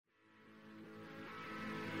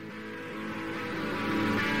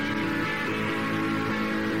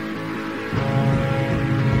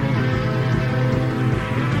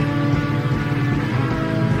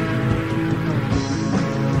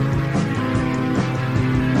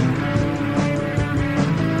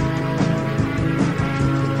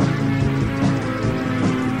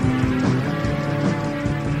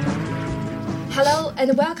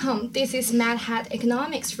and welcome. This is Mad Hat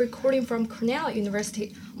Economics, recording from Cornell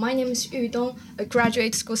University. My name is Yu Dong, a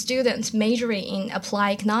graduate school student majoring in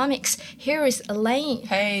applied economics. Here is Elaine.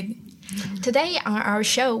 Hey. Today on our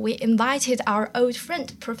show, we invited our old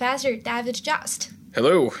friend, Professor David Just.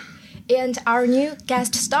 Hello. And our new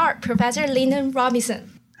guest star, Professor Lyndon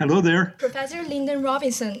Robinson. Hello there. Professor Lyndon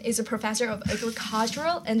Robinson is a professor of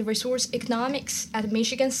agricultural and resource economics at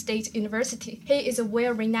Michigan State University. He is a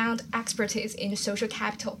well-renowned expertise in social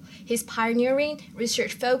capital. His pioneering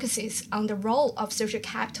research focuses on the role of social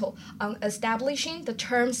capital on establishing the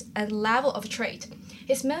terms and level of trade.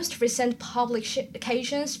 His most recent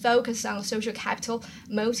publications focus on social capital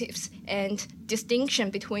motives and distinction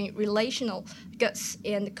between relational goods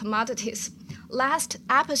and commodities. Last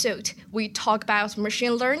episode, we talked about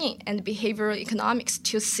machine learning and behavioral economics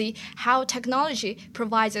to see how technology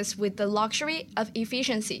provides us with the luxury of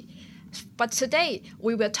efficiency. But today,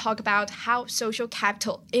 we will talk about how social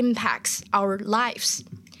capital impacts our lives.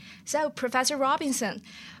 So, Professor Robinson,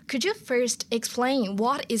 could you first explain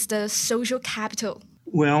what is the social capital?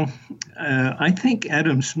 Well, I think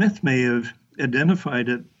Adam Smith may have identified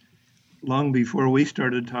it long before we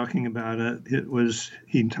started talking about it.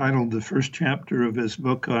 He titled the first chapter of his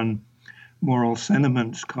book on moral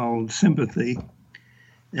sentiments called Sympathy.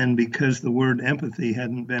 And because the word empathy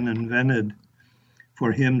hadn't been invented,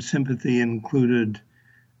 for him, sympathy included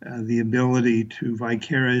the ability to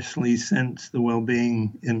vicariously sense the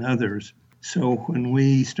well-being in others. So when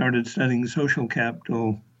we started studying social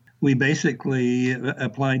capital, we basically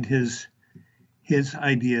applied his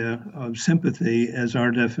idea of sympathy as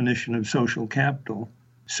our definition of social capital.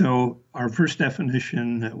 So our first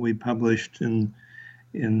definition that we published in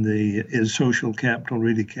the Is Social Capital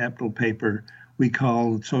Really Capital paper, we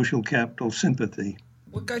called social capital sympathy.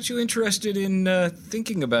 What got you interested in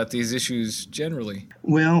thinking about these issues generally?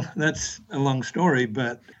 Well, that's a long story,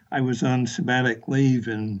 but I was on sabbatic leave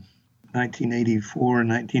in 1984,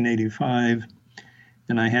 1985,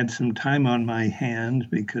 and I had some time on my hand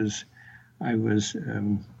because I was,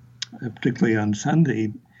 particularly on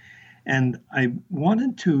Sunday, and I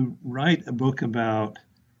wanted to write a book about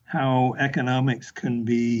how economics can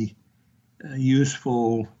be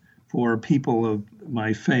useful for people of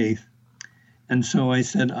my faith. And so I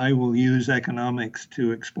said, I will use economics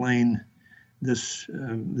to explain this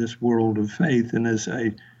world of faith. And as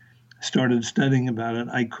I started studying about it,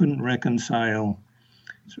 I couldn't reconcile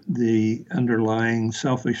the underlying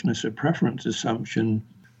selfishness of preference assumption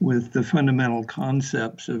with the fundamental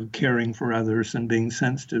concepts of caring for others and being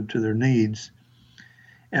sensitive to their needs.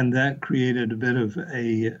 And that created a bit of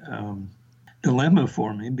a dilemma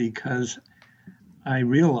for me because I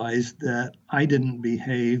realized that I didn't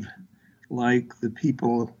behave like the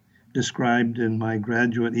people described in my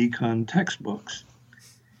graduate econ textbooks.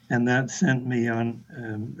 And that sent me on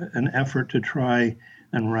an effort to try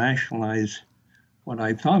and rationalize what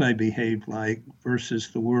I thought I behaved like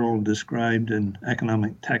versus the world described in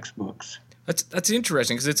economic textbooks. That's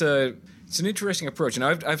interesting because it's an interesting approach. And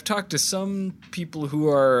I've talked to some people who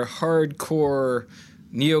are hardcore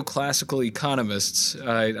neoclassical economists.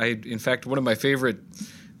 In fact, one of my favorite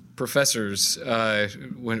professors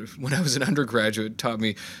when I was an undergraduate taught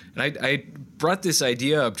me, and I brought this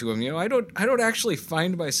idea up to him. I don't actually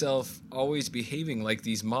find myself always behaving like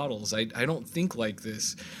these models. I don't think like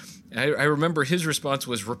this. I remember his response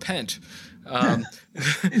was repent.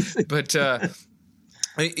 But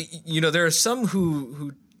there are some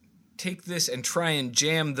who take this and try and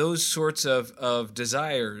jam those sorts of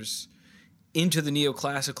desires into the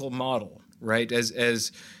neoclassical model, right?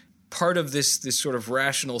 As part of this sort of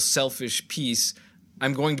rational, selfish piece,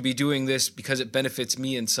 I'm going to be doing this because it benefits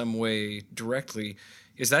me in some way directly.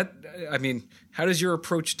 How does your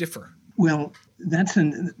approach differ? Well, that's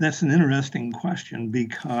an interesting question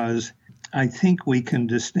because I think we can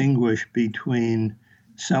distinguish between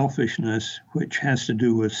selfishness, which has to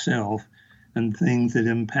do with self and things that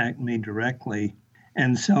impact me directly,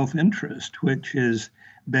 and self-interest, which is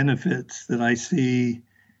benefits that I see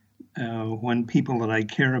when people that I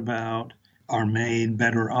care about are made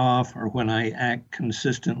better off or when I act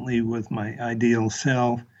consistently with my ideal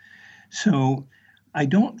self. So I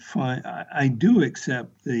do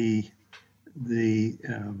accept the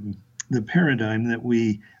paradigm that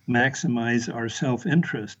we maximize our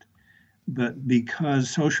self-interest, but because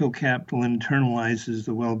social capital internalizes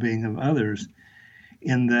the well-being of others,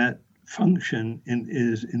 in that function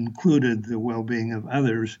is included the well-being of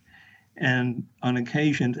others, and on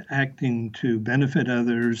occasions acting to benefit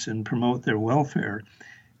others and promote their welfare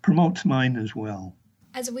promotes mine as well.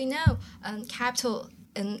 As we know, capital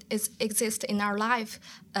exists in our life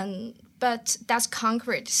But that's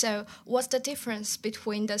concrete. So what's the difference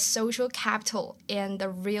between the social capital and the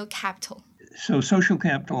real capital? So social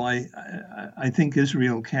capital, I think, is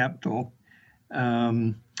real capital.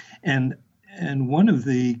 And one of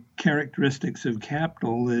the characteristics of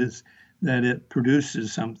capital is that it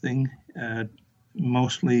produces something,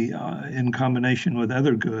 mostly in combination with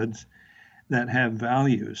other goods that have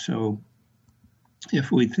value. So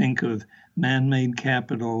if we think of man-made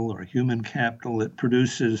capital or human capital, it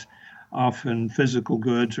produces often physical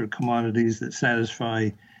goods or commodities that satisfy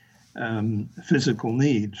physical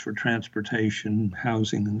needs for transportation,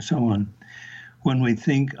 housing, and so on. When we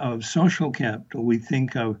think of social capital, we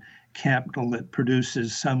think of capital that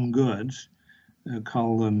produces some goods,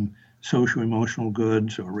 call them social emotional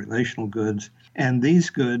goods or relational goods. And these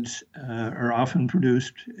goods are often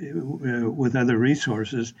produced with other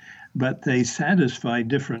resources, but they satisfy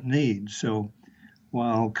different needs. So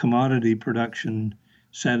while commodity production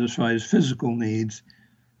satisfies physical needs,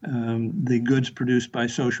 the goods produced by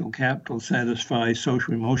social capital satisfy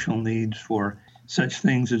social emotional needs for such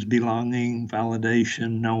things as belonging,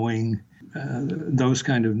 validation, knowing, those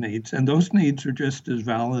kind of needs. And those needs are just as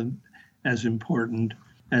valid, as important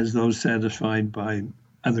as those satisfied by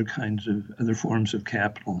other forms of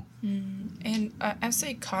capital. And as an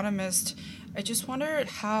economist, I just wondered,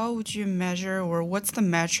 how would you measure, or what's the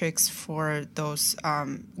metrics for those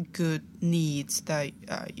good needs that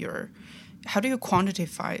how do you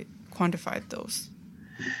quantify those?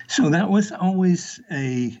 So that was always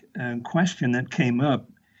a question that came up,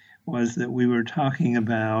 was that we were talking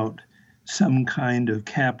about some kind of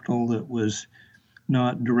capital that was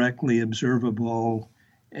not directly observable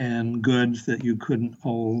and goods that you couldn't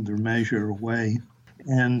hold or measure or weigh.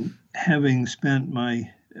 And having spent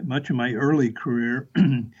much of my early career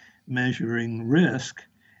measuring risk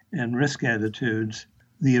and risk attitudes,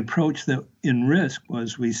 the approach that in risk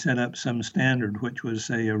was we set up some standard, which was,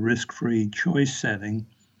 say, a risk-free choice setting,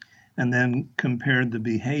 and then compared the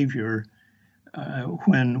behavior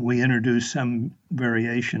when we introduced some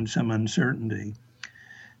variation, some uncertainty.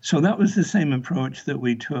 So that was the same approach that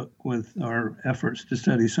we took with our efforts to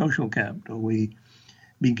study social capital. We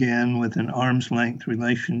began with an arm's length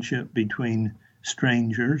relationship between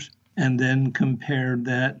strangers and then compared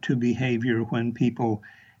that to behavior when people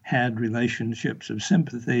had relationships of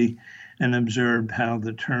sympathy and observed how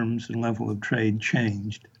the terms and level of trade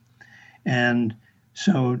changed. And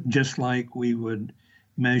so just like we would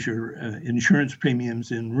measure insurance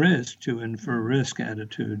premiums in risk to infer risk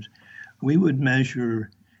attitudes, we would measure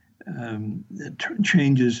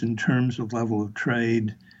changes in terms of level of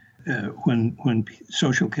trade when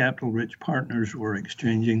social capital rich partners were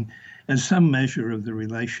exchanging as some measure of the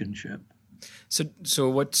relationship. So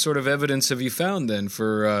what sort of evidence have you found then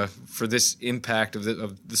for this impact of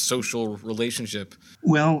the social relationship?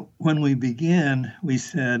 Well, when we began, we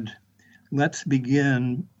said, let's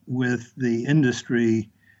begin with the industry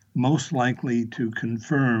most likely to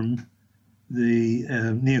confirm the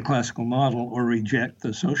neoclassical model or reject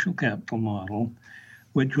the social capital model,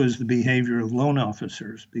 which was the behavior of loan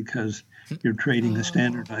officers, because you're trading a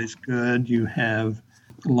standardized good, you have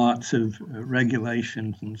lots of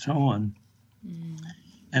regulations and so on.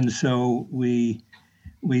 And so we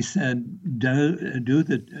said, do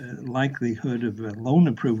the likelihood of a loan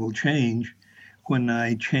approval change when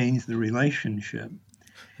I change the relationship?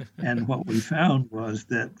 And what we found was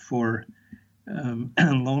that for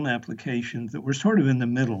loan applications that were sort of in the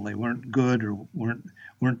middle, they weren't good or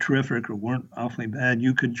weren't terrific or weren't awfully bad,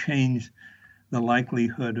 you could change the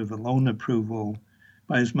likelihood of a loan approval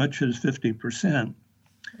by as much as 50%.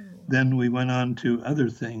 Then we went on to other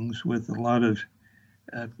things with a lot of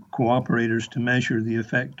cooperators to measure the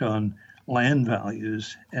effect on land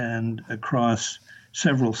values, and across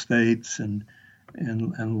several states and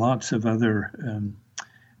lots of other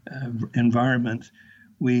environments,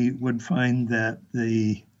 we would find that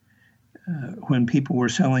when people were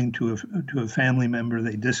selling to a family member,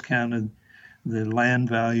 they discounted the land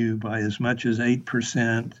value by as much as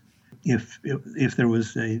 8%. If there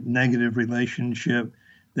was a negative relationship,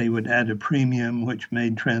 they would add a premium, which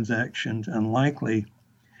made transactions unlikely.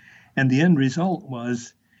 And the end result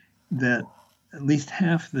was that at least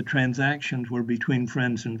half the transactions were between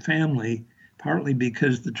friends and family, partly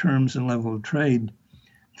because the terms and level of trade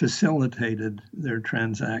facilitated their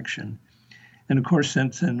transaction. And of course,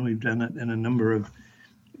 since then, we've done it in a number of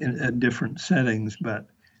different settings. But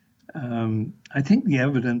I think the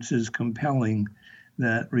evidence is compelling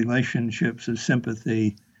that relationships of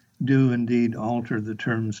sympathy do indeed alter the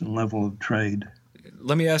terms and level of trade.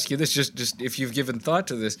 Let me ask you this, just if you've given thought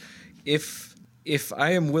to this. If if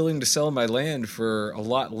I am willing to sell my land for a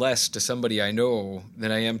lot less to somebody I know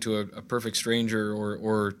than I am to a perfect stranger,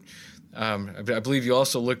 or I believe you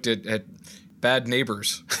also looked at bad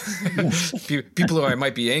neighbors, people who I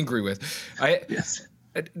might be angry with. Yes.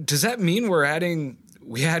 Does that mean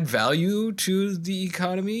we add value to the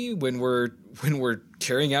economy when we're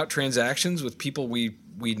carrying out transactions with people we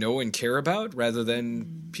know and care about rather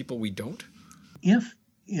than people we don't? If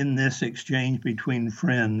in this exchange between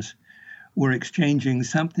friends, we're exchanging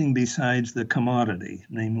something besides the commodity,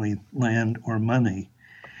 namely land or money,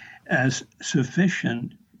 as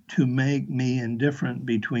sufficient to make me indifferent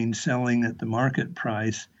between selling at the market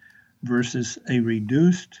price versus a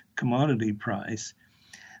reduced commodity price,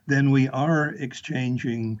 then we are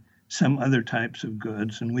exchanging some other types of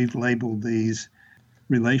goods, and we've labeled these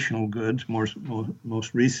relational goods most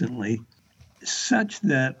recently, such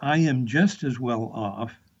that I am just as well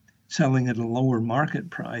off selling at a lower market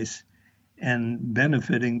price and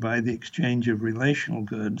benefiting by the exchange of relational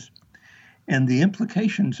goods. And the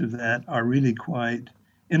implications of that are really quite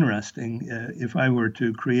interesting. If I were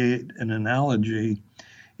to create an analogy,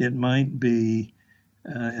 it would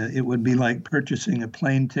be like purchasing a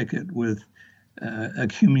plane ticket with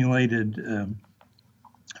accumulated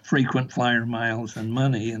frequent flyer miles and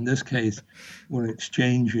money. In this case, we're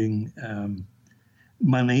exchanging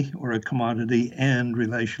money or a commodity and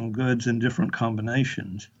relational goods in different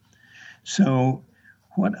combinations. So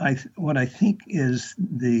what I think is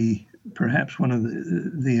perhaps one of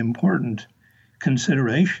the important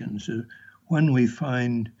considerations when we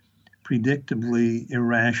find predictably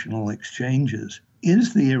irrational exchanges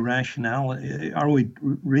is the irrationality. Are we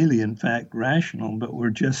really in fact rational, but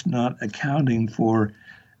we're just not accounting for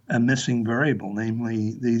a missing variable,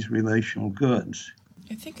 namely these relational goods?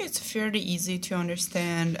 I think it's fairly easy to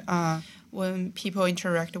understand when people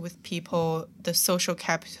interact with people, the social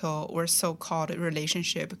capital or so-called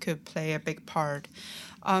relationship could play a big part.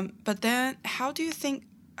 But then how do you think,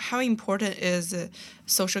 how important is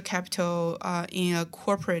social capital in a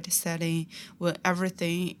corporate setting when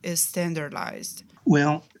everything is standardized?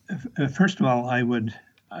 Well, first of all, I would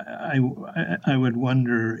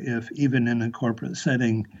wonder if even in a corporate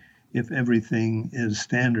setting, if everything is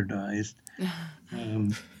standardized.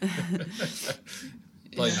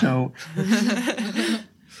 So,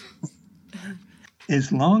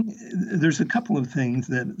 there's a couple of things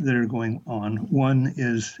that are going on. One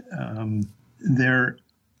is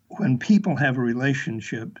when people have a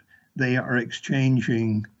relationship, they are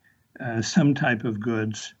exchanging some type of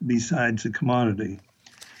goods besides a commodity.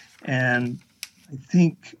 And I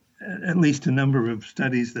think at least a number of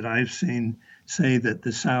studies that I've seen say that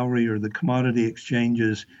the salary or the commodity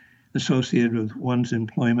exchanges associated with one's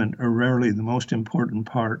employment are rarely the most important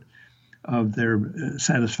part of their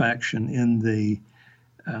satisfaction in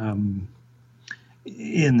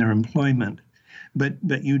their employment.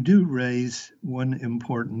 But you do raise one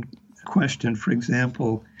important question. For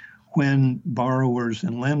example, when borrowers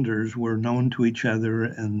and lenders were known to each other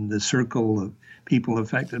and the circle of people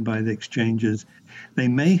affected by the exchanges, they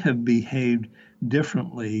may have behaved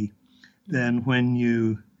differently than when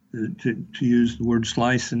you, to use the word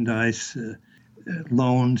slice and dice,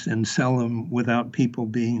 loans and sell them without people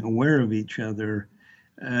being aware of each other.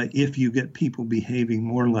 If you get people behaving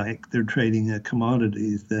more like they're trading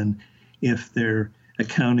commodities than if they're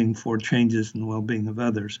accounting for changes in the well-being of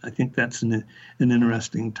others. I think that's an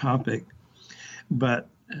interesting topic. But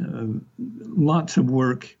lots of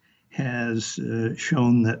work has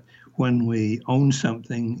shown that when we own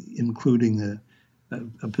something, including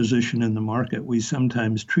a position in the market, we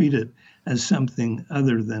sometimes treat it as something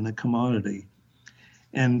other than a commodity.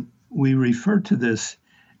 And we refer to this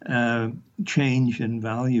change in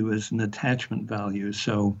value as an attachment value.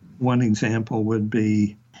 So one example would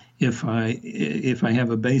be if I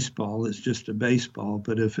have a baseball, it's just a baseball,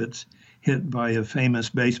 but if it's hit by a famous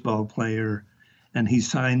baseball player and he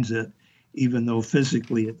signs it, even though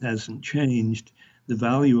physically it hasn't changed, the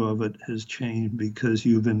value of it has changed because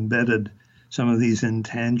you've embedded some of these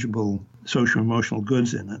intangible social emotional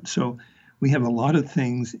goods in it. So we have a lot of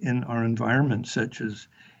things in our environment, such as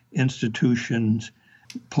institutions,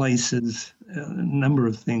 places, a number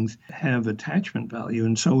of things have attachment value,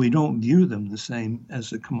 and so we don't view them the same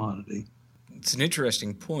as a commodity. It's an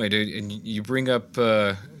interesting point, and you bring up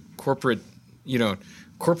corporate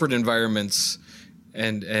environments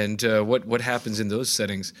and what happens in those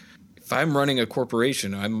settings. If I'm running a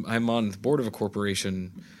corporation, I'm on the board of a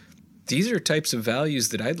corporation, these are types of values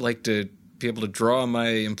that I'd like to be able to draw my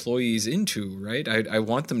employees into, right? I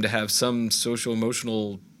want them to have some social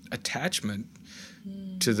emotional attachment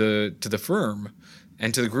to the firm,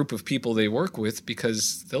 and to the group of people they work with,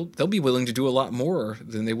 because they'll be willing to do a lot more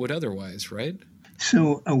than they would otherwise, right?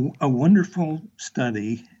 So a wonderful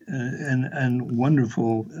study and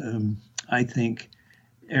wonderful, I think,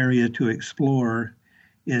 area to explore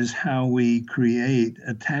is how we create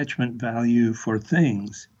attachment value for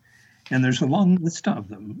things. And there's a long list of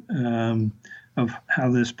them, of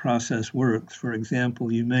how this process works. For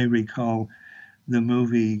example, you may recall the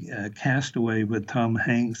movie Castaway with Tom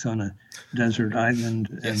Hanks on a desert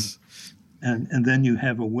island. Yes. And then you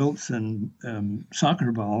have a Wilson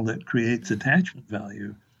soccer ball that creates attachment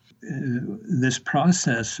value. This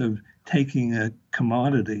process of taking a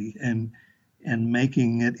commodity and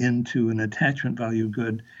making it into an attachment value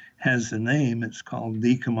good has a name. It's called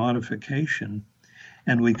decommodification.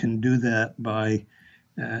 And we can do that by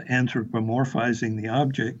anthropomorphizing the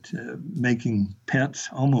object, making pets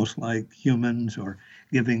almost like humans, or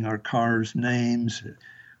giving our cars names.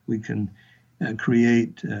 We can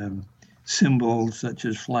create symbols such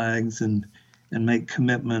as flags and make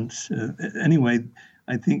commitments. Anyway,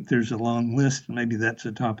 I think there's a long list. Maybe that's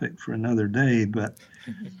a topic for another day, but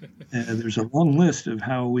there's a long list of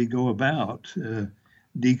how we go about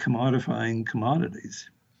decommodifying commodities.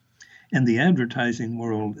 And the advertising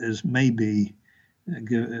world is maybe,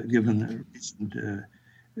 given the recent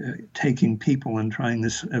taking people and trying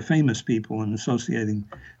this, famous people and associating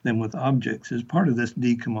them with objects, is part of this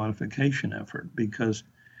decommodification effort, because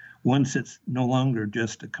once it's no longer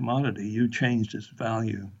just a commodity, you changed its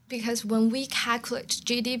value. Because when we calculate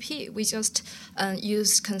GDP, we just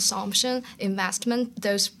use consumption, investment,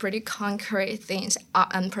 those pretty concrete things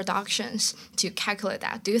and productions to calculate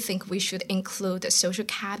that. Do you think we should include the social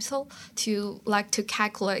capital to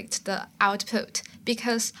calculate the output?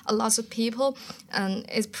 Because a lot of people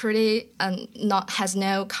is pretty has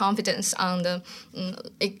no confidence on the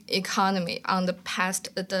economy, on the past,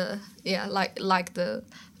 like the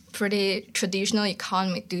pretty traditional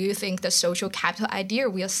economy. Do you think the social capital idea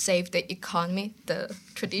will save the economy, the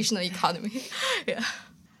traditional economy? Yeah.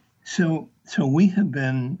 So we have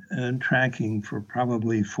been tracking for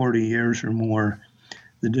probably 40 years or more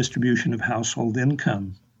the distribution of household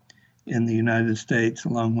income in the United States,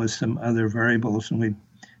 along with some other variables, and we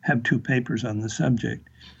have 2 papers on the subject.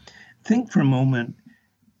 Think for a moment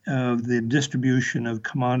of the distribution of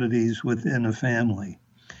commodities within a family.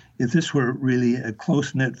 If this were really a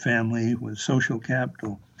close-knit family with social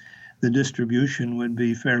capital, the distribution would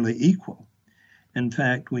be fairly equal. In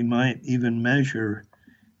fact, we might even measure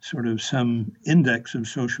sort of some index of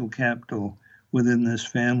social capital within this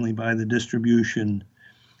family by the distribution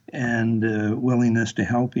and willingness to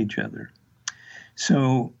help each other.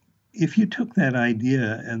 So if you took that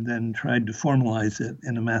idea and then tried to formalize it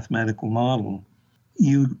in a mathematical model,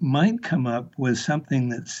 you might come up with something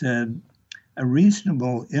that said a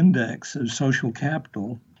reasonable index of social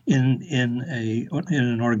capital in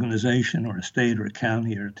an organization or a state or a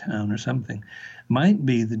county or a town or something might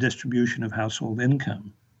be the distribution of household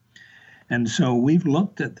income. And so we've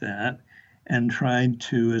looked at that and tried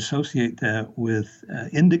to associate that with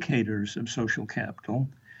indicators of social capital,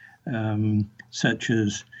 such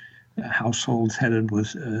as households headed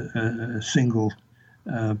with a single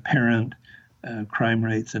parent, crime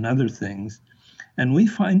rates, and other things. And we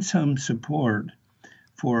find some support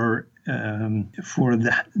for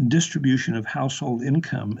the distribution of household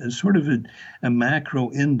income as sort of a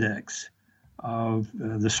macro index of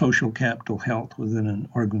the social capital health within an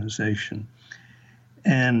organization.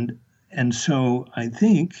 And so I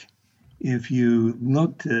think if you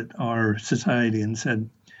looked at our society and said,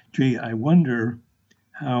 gee, I wonder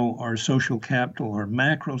how our social capital or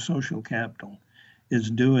macro social capital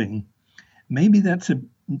is doing, maybe that's a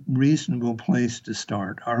reasonable place to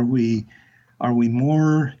start. Are we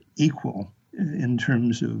more equal in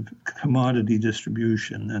terms of commodity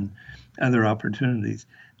distribution and other opportunities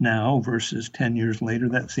now versus 10 years later?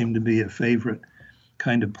 That seemed to be a favorite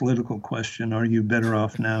kind of political question. Are you better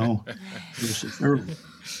off now versus earlier?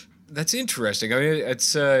 That's interesting. I mean,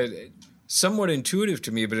 it's somewhat intuitive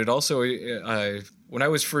to me, but it also, when I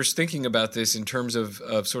was first thinking about this in terms of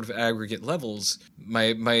sort of aggregate levels, my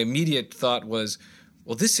immediate thought was,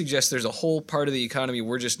 well, this suggests there's a whole part of the economy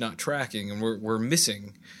we're just not tracking and we're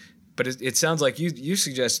missing. But it sounds like you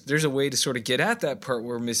suggest there's a way to sort of get at that part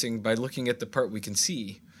we're missing by looking at the part we can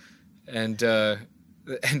see, and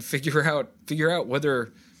figure out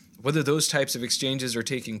whether those types of exchanges are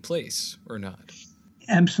taking place or not.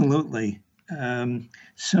 Absolutely.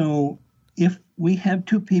 So if we have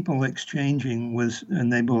 2 people exchanging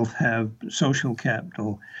and they both have social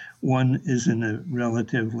capital, one is in a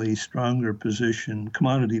relatively stronger position,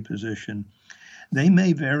 commodity position, they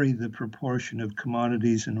may vary the proportion of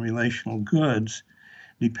commodities and relational goods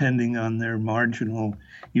depending on their marginal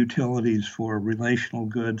utilities for relational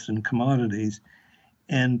goods and commodities,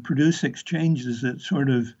 and produce exchanges that sort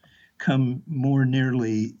of come more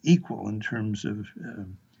nearly equal in terms of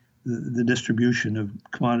the distribution of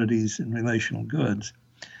commodities and relational goods.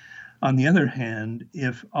 On the other hand,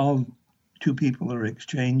 if all two people are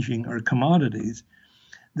exchanging are commodities,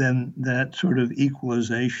 then that sort of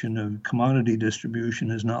equalization of commodity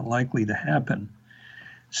distribution is not likely to happen.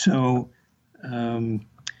 So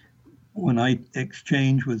when I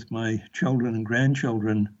exchange with my children and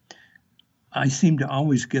grandchildren, I seem to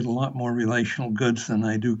always get a lot more relational goods than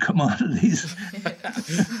I do commodities.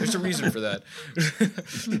 There's a reason for that.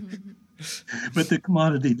 But the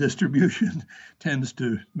commodity distribution tends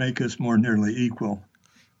to make us more nearly equal.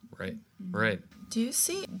 Right, right. Do you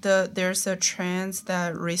see there's a trend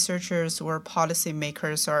that researchers or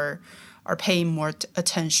policymakers are paying more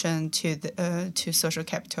attention to social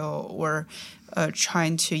capital, or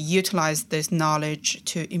trying to utilize this knowledge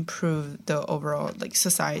to improve the overall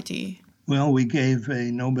society? Well, we gave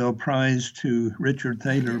a Nobel Prize to Richard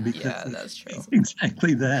Thaler because that's true.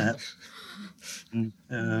 Exactly that.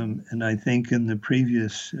 And I think in the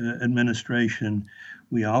previous administration,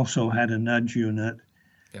 we also had a nudge unit.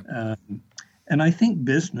 Yep. And I think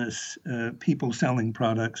business, people selling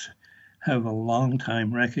products, have a long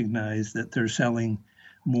time recognized that they're selling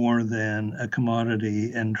more than a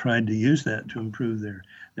commodity and tried to use that to improve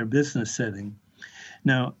their business setting.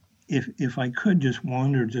 Now, if I could just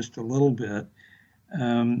wander just a little bit,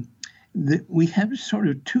 we have sort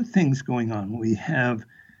of two things going on. We have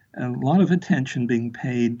a lot of attention being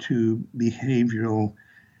paid to behavioral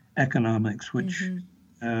economics, which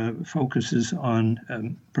focuses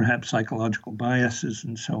on perhaps psychological biases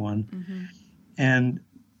and so on. Mm-hmm.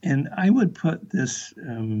 And I would put this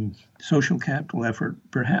social capital effort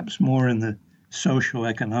perhaps more in the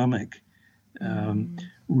socioeconomic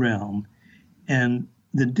realm. And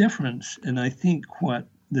the difference, and I think what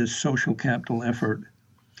this social capital effort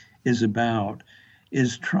is about,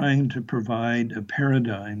 is trying to provide a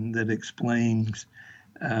paradigm that explains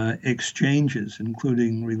exchanges,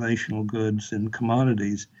 including relational goods and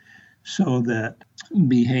commodities, so that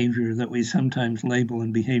behavior that we sometimes label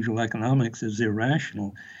in behavioral economics as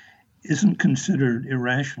irrational isn't considered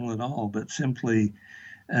irrational at all, but simply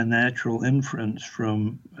a natural inference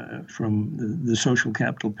from the social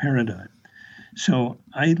capital paradigm. So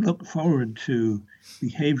I look forward to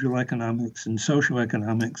behavioral economics and social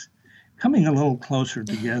economics coming a little closer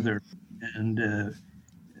together and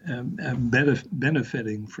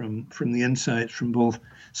benefiting from the insights from both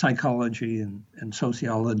psychology and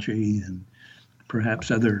sociology and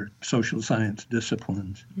perhaps other social science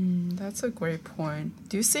disciplines. That's a great point.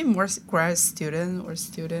 Do you see more grad students or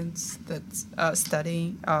students that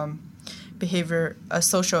study behavior,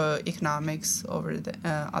 social economics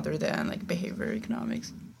other than behavior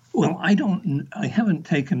economics? Well, I haven't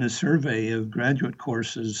taken a survey of graduate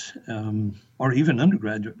courses or even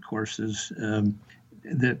undergraduate courses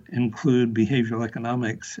that include behavioral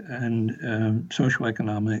economics and social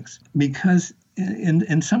economics, because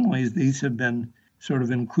in some ways these have been sort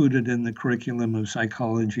of included in the curriculum of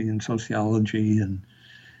psychology and sociology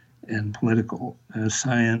and political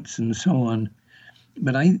science and so on.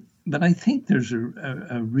 But I think there's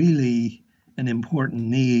a really an important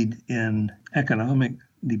need in economic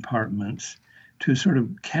departments to sort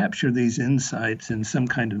of capture these insights in some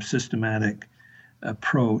kind of systematic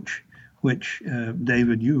approach, which,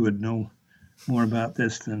 David, you would know more about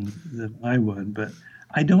this than I would, but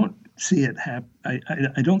I don't see it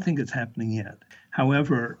I don't think it's happening yet.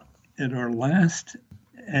 However, at our last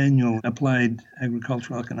annual Applied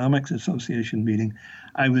Agricultural Economics Association meeting,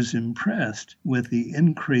 I was impressed with the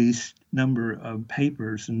increased number of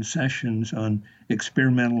papers and sessions on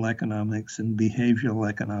experimental economics and behavioral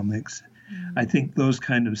economics. I think those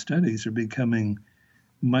kind of studies are becoming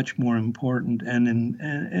much more important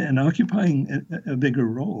and occupying a bigger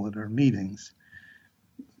role at our meetings.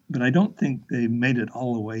 But I don't think they made it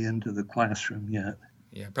all the way into the classroom yet.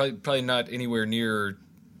 Yeah, probably not anywhere near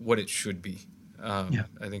what it should be.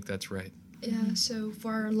 I think that's right. Yeah, so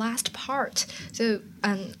for our last part, the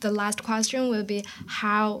last question will be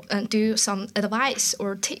how do some advice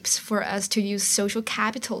or tips for us to use social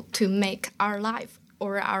capital to make our life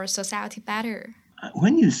or our society better?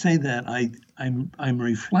 When you say that, I'm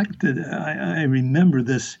reflected. I remember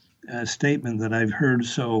this statement that I've heard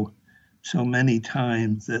so many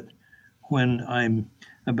times, that when I'm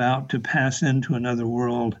about to pass into another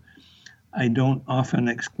world, I don't often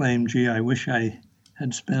exclaim, gee, I wish I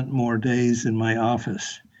had spent more days in my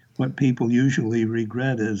office. What people usually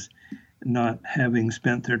regret is not having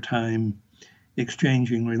spent their time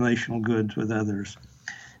exchanging relational goods with others.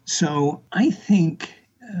 So I think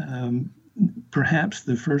perhaps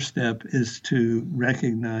the first step is to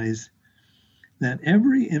recognize that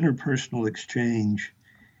every interpersonal exchange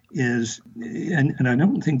is, and I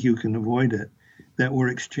don't think you can avoid it, that we're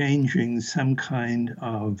exchanging some kind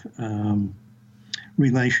of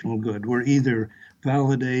relational good. We're either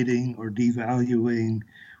validating or devaluing,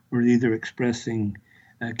 we're either expressing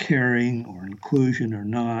caring or inclusion or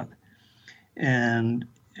not. And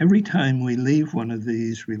every time we leave one of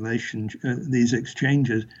these these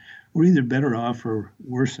exchanges, we're either better off or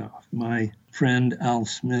worse off. My friend Al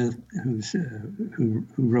Smith, who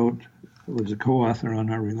was a co-author on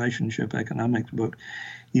our relationship economics book,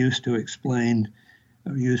 used to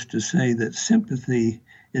say that sympathy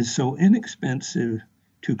is so inexpensive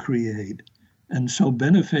to create and so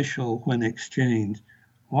beneficial when exchanged.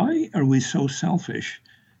 Why are we so selfish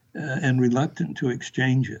and reluctant to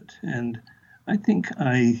exchange it? And I think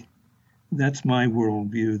that's my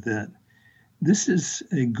worldview, that this is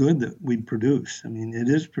a good that we produce. I mean, it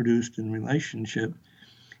is produced in relationship,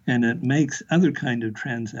 and it makes other kind of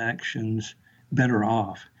transactions better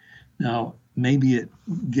off. Now, maybe it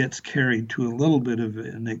gets carried to a little bit of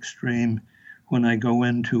an extreme when I go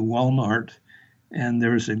into Walmart and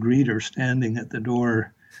there's a greeter standing at the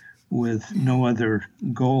door with no other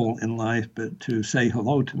goal in life but to say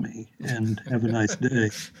hello to me and have a nice day.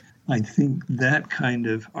 I think that kind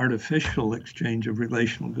of artificial exchange of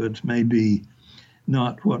relational goods may be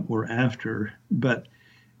not what we're after, but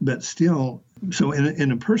still, so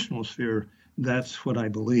in a personal sphere, that's what I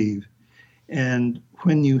believe. And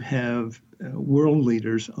when you have world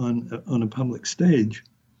leaders on a public stage,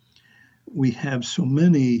 we have so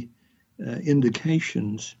many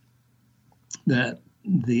indications that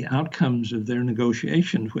the outcomes of their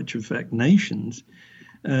negotiations, which affect nations,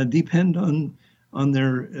 depend on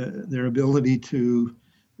their ability to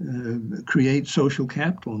create social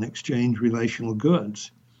capital and exchange relational goods.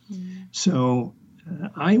 So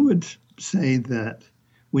I would say that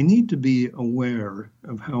we need to be aware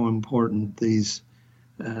of how important this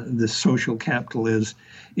social capital is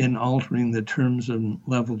in altering the terms and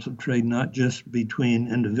levels of trade, not just between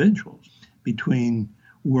individuals, between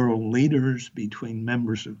world leaders, between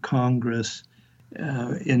members of Congress.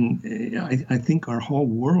 I think our whole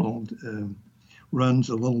world runs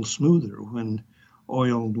a little smoother when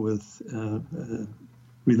oiled with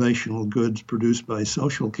relational goods produced by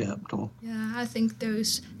social capital. Yeah, I think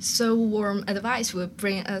those so warm advice will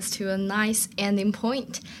bring us to a nice ending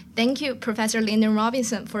point. Thank you, Professor Lyndon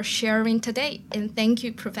Robinson, for sharing today, and thank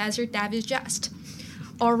you, Professor David Just.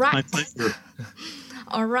 All right. My pleasure.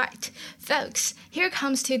 All right, folks, here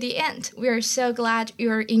comes to the end. We are so glad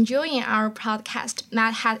you're enjoying our podcast,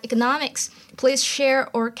 Mad Hat Economics. Please share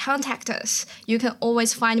or contact us. You can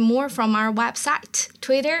always find more from our website,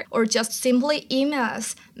 Twitter, or just simply email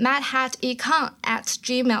us,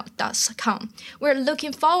 madhatecon@gmail.com. We're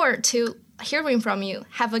looking forward to hearing from you.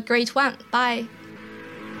 Have a great one. Bye.